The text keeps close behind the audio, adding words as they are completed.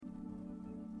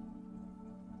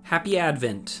Happy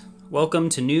Advent. Welcome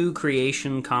to New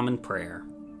Creation Common Prayer.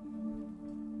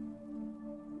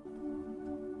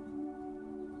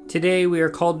 Today we are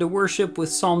called to worship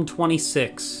with Psalm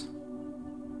 26.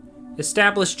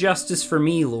 Establish justice for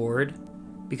me, Lord,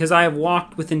 because I have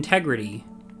walked with integrity.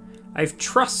 I've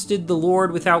trusted the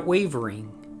Lord without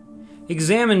wavering.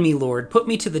 Examine me, Lord, put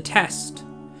me to the test.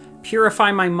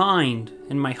 Purify my mind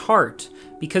and my heart,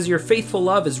 because your faithful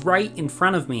love is right in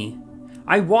front of me.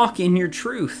 I walk in your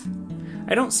truth.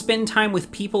 I don't spend time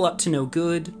with people up to no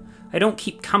good. I don't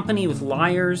keep company with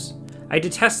liars. I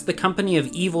detest the company of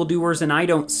evildoers, and I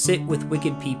don't sit with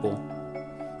wicked people.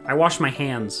 I wash my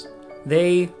hands.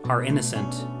 They are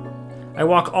innocent. I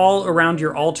walk all around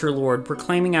your altar, Lord,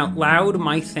 proclaiming out loud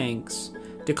my thanks,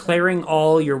 declaring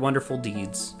all your wonderful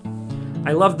deeds.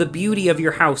 I love the beauty of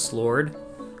your house, Lord.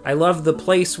 I love the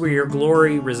place where your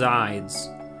glory resides.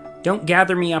 Don't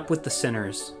gather me up with the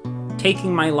sinners,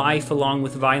 taking my life along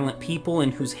with violent people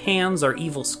in whose hands are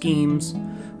evil schemes,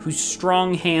 whose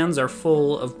strong hands are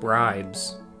full of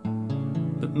bribes.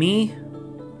 But me,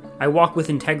 I walk with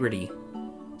integrity.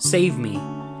 Save me.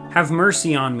 Have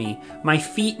mercy on me. My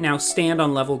feet now stand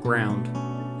on level ground.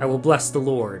 I will bless the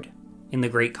Lord in the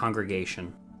great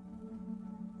congregation.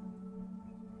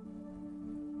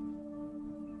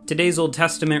 Today's Old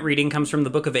Testament reading comes from the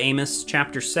book of Amos,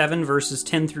 chapter 7, verses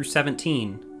 10 through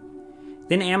 17.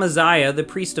 Then Amaziah, the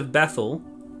priest of Bethel,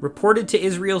 reported to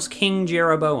Israel's king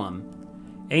Jeroboam,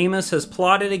 Amos has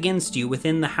plotted against you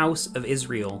within the house of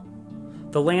Israel.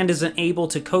 The land isn't able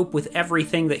to cope with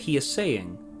everything that he is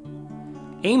saying.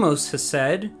 Amos has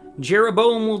said,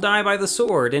 Jeroboam will die by the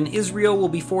sword, and Israel will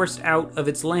be forced out of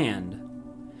its land.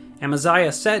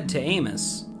 Amaziah said to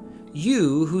Amos,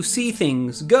 You who see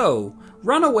things, go,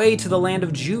 run away to the land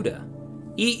of Judah.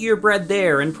 Eat your bread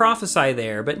there and prophesy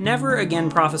there, but never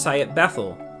again prophesy at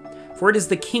Bethel, for it is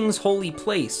the king's holy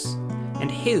place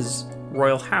and his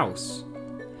royal house.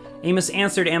 Amos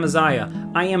answered Amaziah,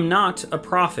 I am not a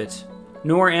prophet,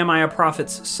 nor am I a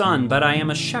prophet's son, but I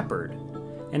am a shepherd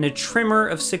and a trimmer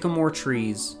of sycamore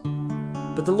trees.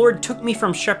 But the Lord took me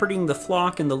from shepherding the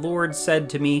flock, and the Lord said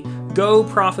to me, Go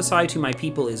prophesy to my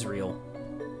people Israel.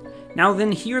 Now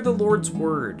then hear the Lord's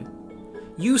word.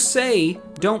 You say,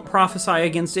 don't prophesy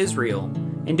against Israel,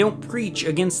 and don't preach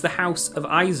against the house of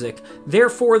Isaac.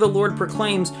 Therefore the Lord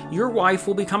proclaims, your wife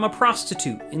will become a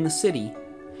prostitute in the city,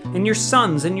 and your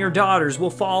sons and your daughters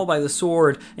will fall by the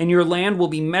sword, and your land will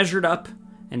be measured up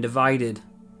and divided.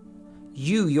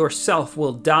 You yourself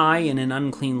will die in an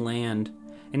unclean land,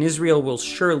 and Israel will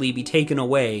surely be taken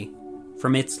away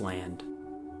from its land.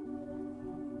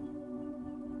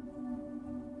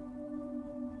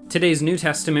 Today's New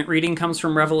Testament reading comes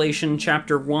from Revelation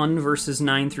chapter 1, verses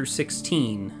 9 through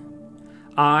 16.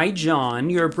 I, John,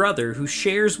 your brother, who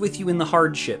shares with you in the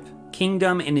hardship,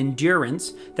 kingdom, and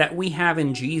endurance that we have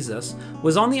in Jesus,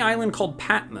 was on the island called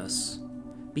Patmos.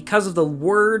 Because of the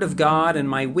word of God and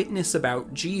my witness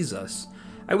about Jesus,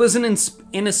 I was in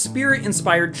a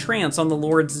spirit-inspired trance on the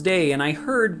Lord's day, and I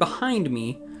heard behind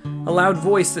me a loud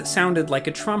voice that sounded like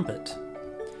a trumpet.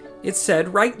 It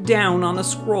said, Write down on a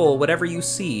scroll whatever you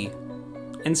see,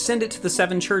 and send it to the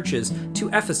 7 churches, to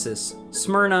Ephesus,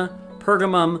 Smyrna,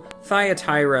 Pergamum,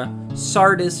 Thyatira,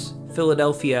 Sardis,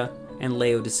 Philadelphia, and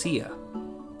Laodicea.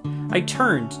 I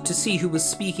turned to see who was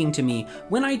speaking to me.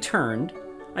 When I turned,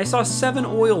 I saw 7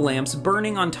 oil lamps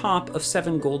burning on top of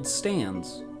 7 gold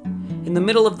stands. In the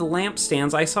middle of the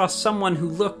lampstands, I saw someone who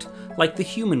looked like the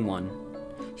human one.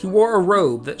 He wore a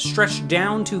robe that stretched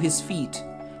down to his feet,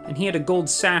 and he had a gold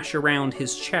sash around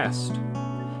his chest.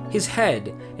 His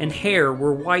head and hair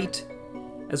were white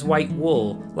as white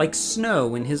wool, like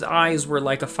snow, and his eyes were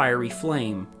like a fiery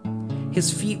flame.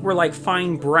 His feet were like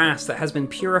fine brass that has been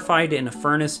purified in a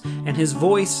furnace, and his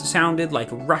voice sounded like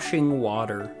rushing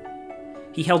water.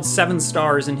 He held 7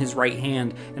 stars in his right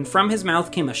hand, and from his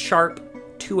mouth came a sharp,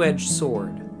 2-edged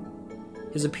sword.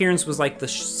 His appearance was like the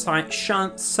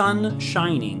sun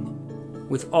shining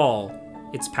with all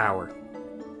its power.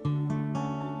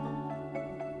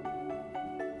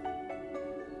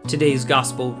 Today's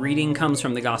Gospel reading comes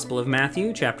from the Gospel of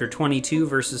Matthew, chapter 22,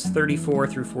 verses 34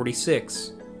 through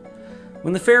 46.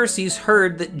 When the Pharisees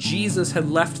heard that Jesus had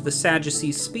left the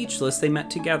Sadducees speechless, they met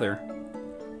together.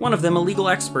 One of them, a legal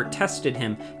expert, tested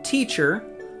him. Teacher,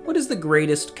 what is the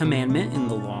greatest commandment in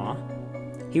the law?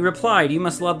 He replied, You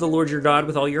must love the Lord your God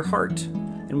with all your heart,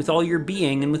 and with all your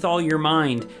being, and with all your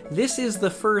mind. This is the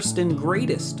first and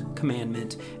greatest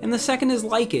commandment, and the second is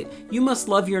like it. You must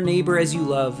love your neighbor as you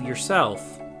love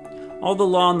yourself. All the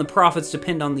law and the prophets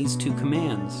depend on these 2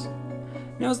 commands.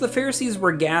 Now as the Pharisees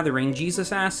were gathering,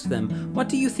 Jesus asked them, What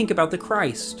do you think about the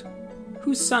Christ?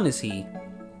 Whose son is he?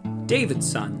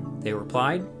 David's son, they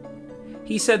replied.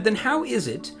 He said, Then how is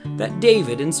it that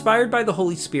David, inspired by the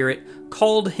Holy Spirit,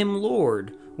 called him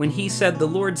Lord, when he said, The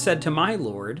Lord said to my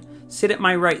Lord, Sit at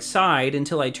my right side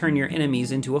until I turn your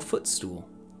enemies into a footstool?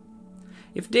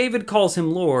 If David calls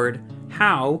him Lord,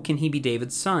 how can he be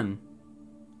David's son?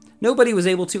 Nobody was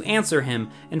able to answer him,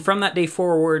 and from that day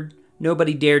forward,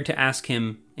 nobody dared to ask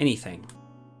him anything.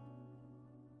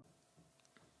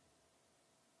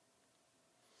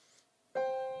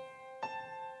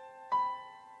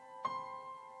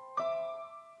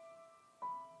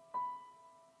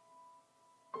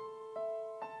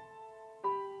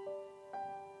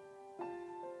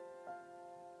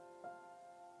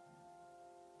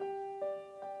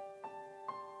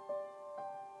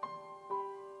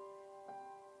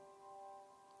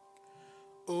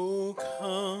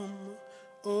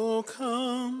 O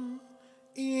come,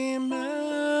 Emmanuel,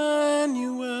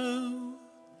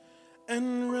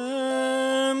 and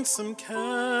ransom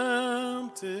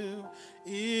captive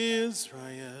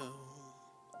Israel,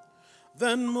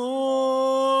 that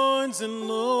mourns in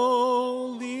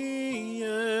lowly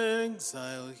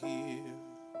exile here,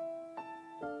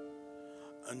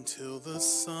 until the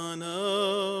Son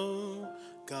of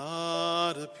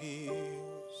God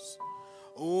appears.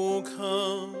 O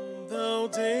come, thou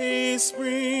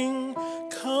dayspring,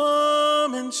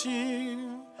 come and cheer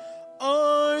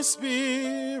our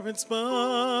spirits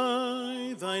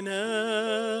by thine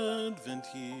advent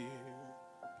here.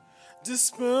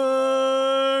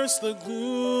 Disperse the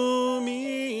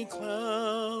gloomy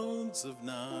clouds of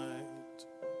night,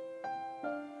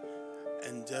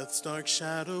 and death's dark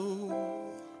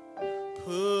shadow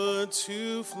put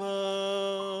to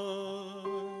flight.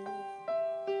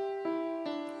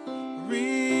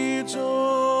 Rejoice,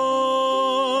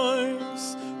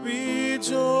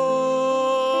 rejoice,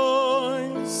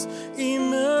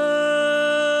 Emmanuel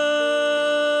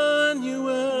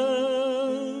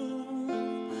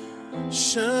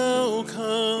shall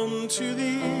come to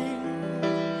thee,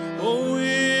 O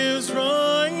Israel.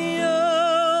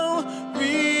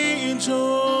 Rejoice,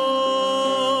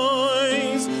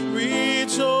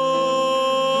 rejoice,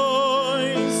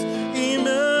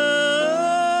 Emmanuel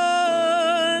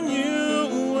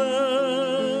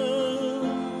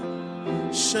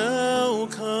shall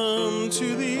come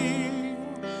to thee,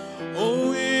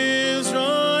 O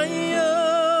Israel.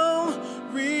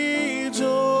 Rejoice.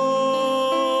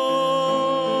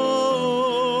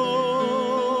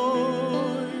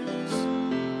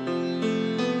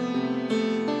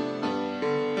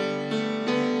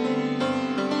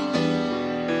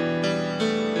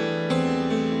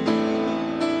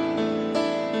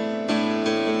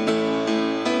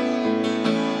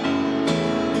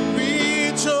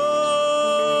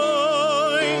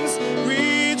 Rejoice,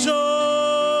 rejoice,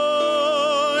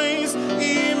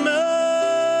 Emmanuel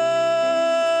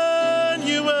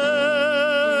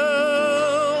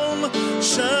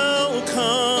shall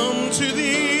come to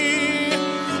thee,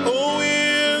 O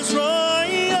Israel.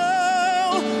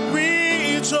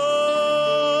 Rejoice,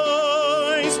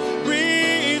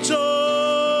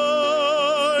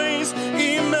 rejoice,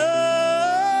 Emmanuel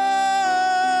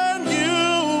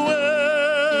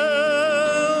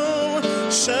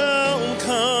shall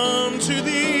come to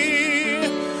thee,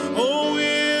 O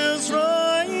Israel.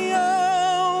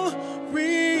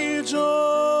 Rejoice,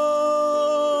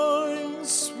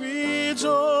 rejoice,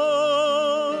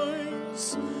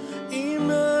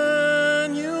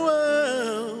 Emmanuel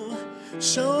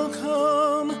shall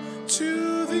come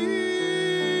to thee.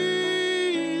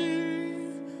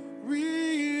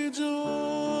 Rejoice.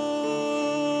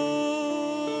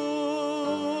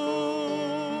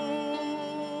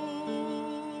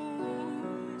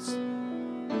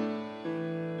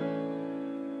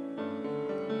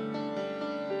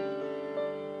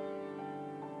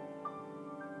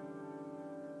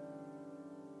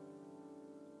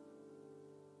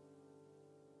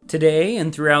 Today,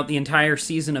 and throughout the entire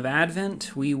season of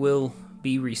Advent, we will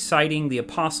be reciting the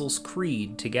Apostles'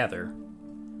 Creed together.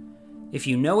 If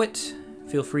you know it,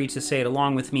 feel free to say it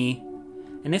along with me,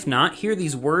 and if not, hear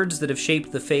these words that have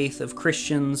shaped the faith of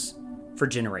Christians for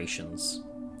generations.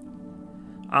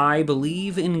 I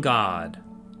believe in God,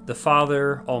 the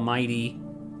Father Almighty,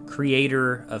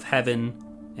 creator of heaven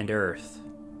and earth.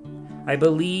 I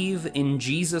believe in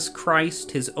Jesus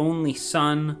Christ, his only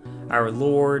Son, our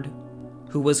Lord,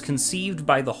 who was conceived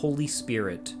by the Holy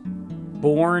Spirit,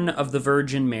 born of the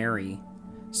Virgin Mary,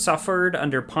 suffered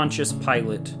under Pontius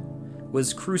Pilate,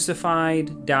 was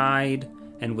crucified, died,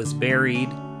 and was buried.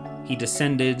 He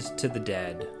descended to the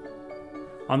dead.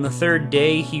 On the third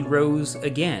day he rose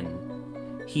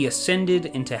again. He ascended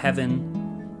into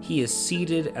heaven. He is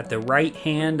seated at the right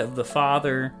hand of the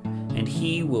Father,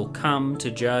 he will come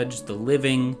to judge the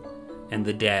living and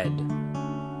the dead.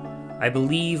 I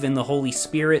believe in the Holy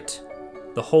Spirit,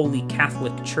 the Holy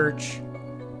Catholic Church,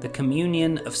 the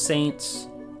communion of saints,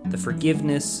 the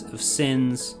forgiveness of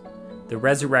sins, the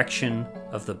resurrection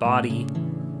of the body,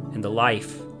 and the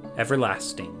life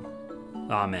everlasting.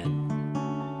 Amen.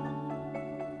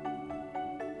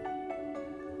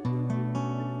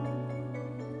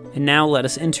 And now let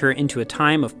us enter into a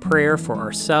time of prayer for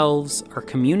ourselves, our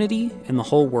community, and the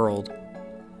whole world.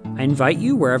 I invite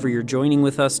you, wherever you're joining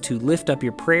with us, to lift up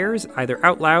your prayers, either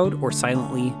out loud or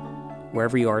silently,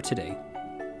 wherever you are today.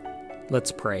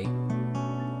 Let's pray.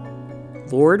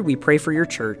 Lord, we pray for your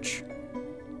church,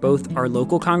 both our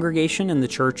local congregation and the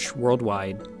church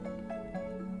worldwide.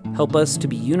 Help us to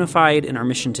be unified in our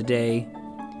mission today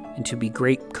and to be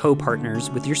great co-partners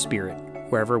with your Spirit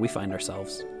wherever we find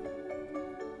ourselves.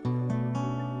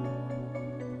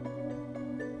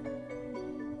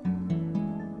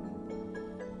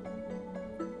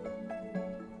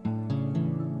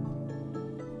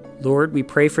 Lord, we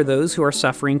pray for those who are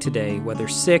suffering today, whether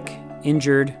sick,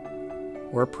 injured,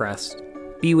 or oppressed.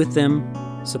 Be with them,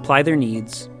 supply their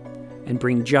needs, and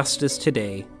bring justice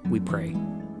today, we pray.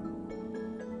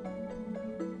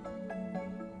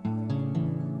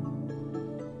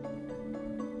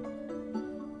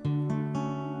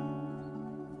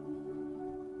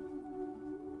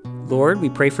 Lord, we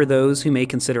pray for those who may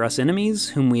consider us enemies,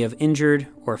 whom we have injured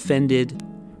or offended.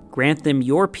 Grant them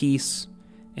your peace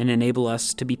and enable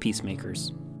us to be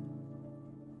peacemakers.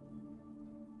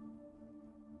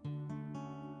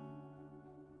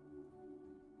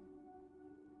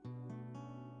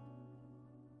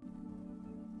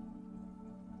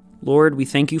 Lord, we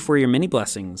thank you for your many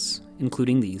blessings,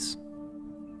 including these.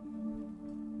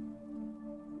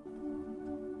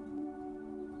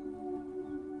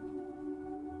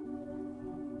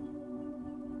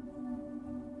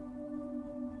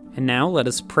 And now let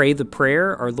us pray the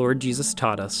prayer our Lord Jesus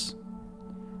taught us.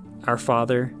 Our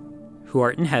Father, who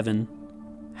art in heaven,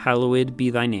 hallowed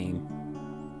be thy name.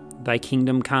 Thy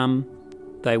kingdom come,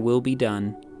 thy will be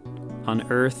done,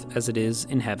 on earth as it is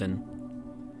in heaven.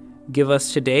 Give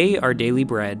us today our daily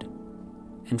bread,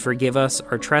 and forgive us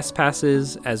our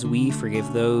trespasses as we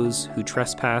forgive those who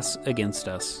trespass against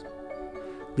us.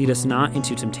 Lead us not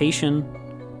into temptation,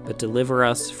 but deliver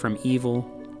us from evil.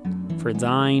 For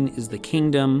thine is the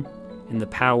kingdom, and the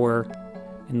power,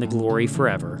 and the glory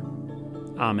forever.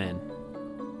 Amen.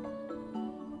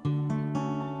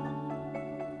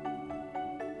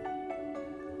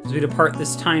 As we depart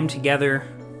this time together,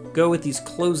 go with these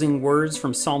closing words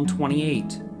from Psalm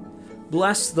 28.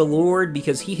 Bless the Lord,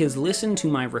 because he has listened to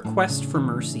my request for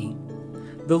mercy.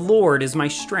 The Lord is my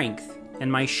strength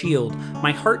and my shield.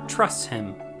 My heart trusts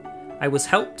him. I was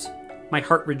helped, my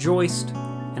heart rejoiced,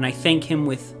 and I thank him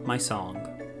with my song.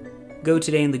 Go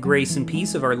today in the grace and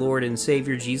peace of our Lord and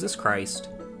Savior Jesus Christ.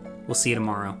 We'll see you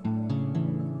tomorrow.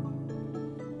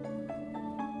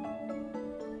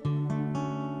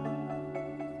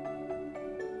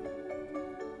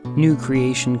 New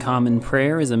Creation Common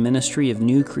Prayer is a ministry of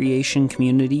New Creation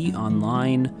Community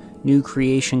Online, New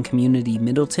Creation Community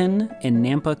Middleton, and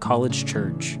Nampa College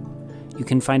Church. You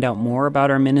can find out more about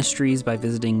our ministries by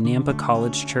visiting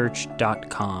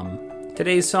nampacollegechurch.com.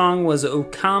 Today's song was O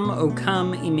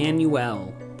Come,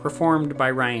 Emmanuel, performed by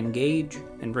Ryan Gage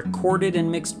and recorded and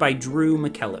mixed by Drew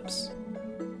McKellips.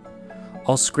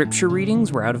 All scripture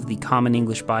readings were out of the Common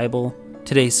English Bible.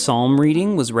 Today's psalm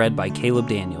reading was read by Caleb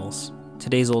Daniels.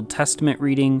 Today's Old Testament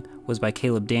reading was by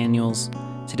Caleb Daniels.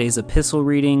 Today's epistle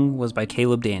reading was by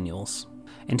Caleb Daniels.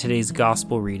 And today's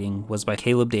gospel reading was by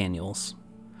Caleb Daniels.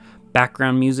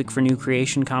 Background music for New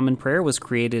Creation Common Prayer was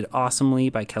created awesomely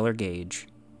by Keller Gage.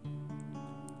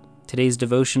 Today's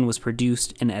devotion was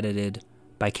produced and edited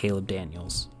by Caleb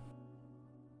Daniels.